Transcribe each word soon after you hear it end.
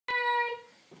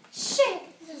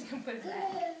Put it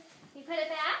back. You put it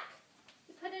back?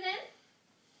 You put it in?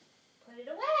 Put it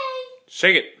away.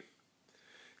 Shake it.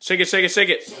 Shake it, shake it, shake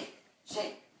it. Shake,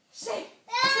 shake, shake, shake.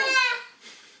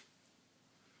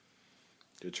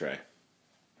 Good try.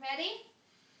 Ready?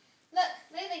 Look,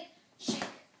 Lily. Shake,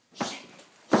 shake,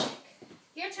 shake.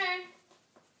 Your turn.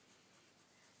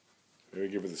 Maybe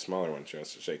give her the smaller one. She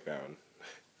wants to shake that one.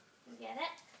 You get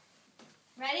it?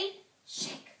 Ready?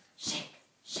 Shake, shake,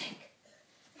 shake.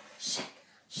 Shake,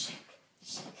 shake,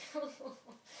 shake.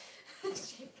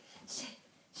 Shake, shake,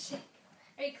 shake.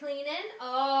 Are you cleaning?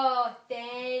 Oh,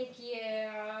 thank you.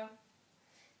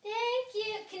 Thank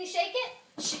you. Can you shake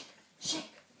it? Shake, shake,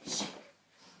 shake.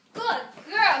 Good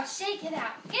girl. Shake it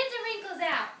out. Get the wrinkles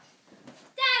out.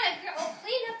 That girl. Oh,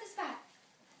 clean up the spot.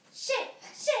 Shake,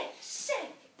 shake,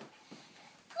 shake.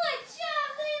 Good job,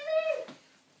 Lily.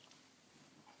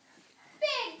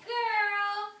 Big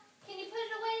girl. Can you put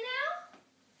it away now?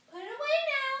 Put it away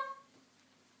now.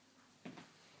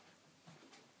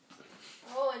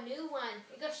 Oh, a new one.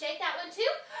 You go shake that one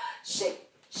too? Shake.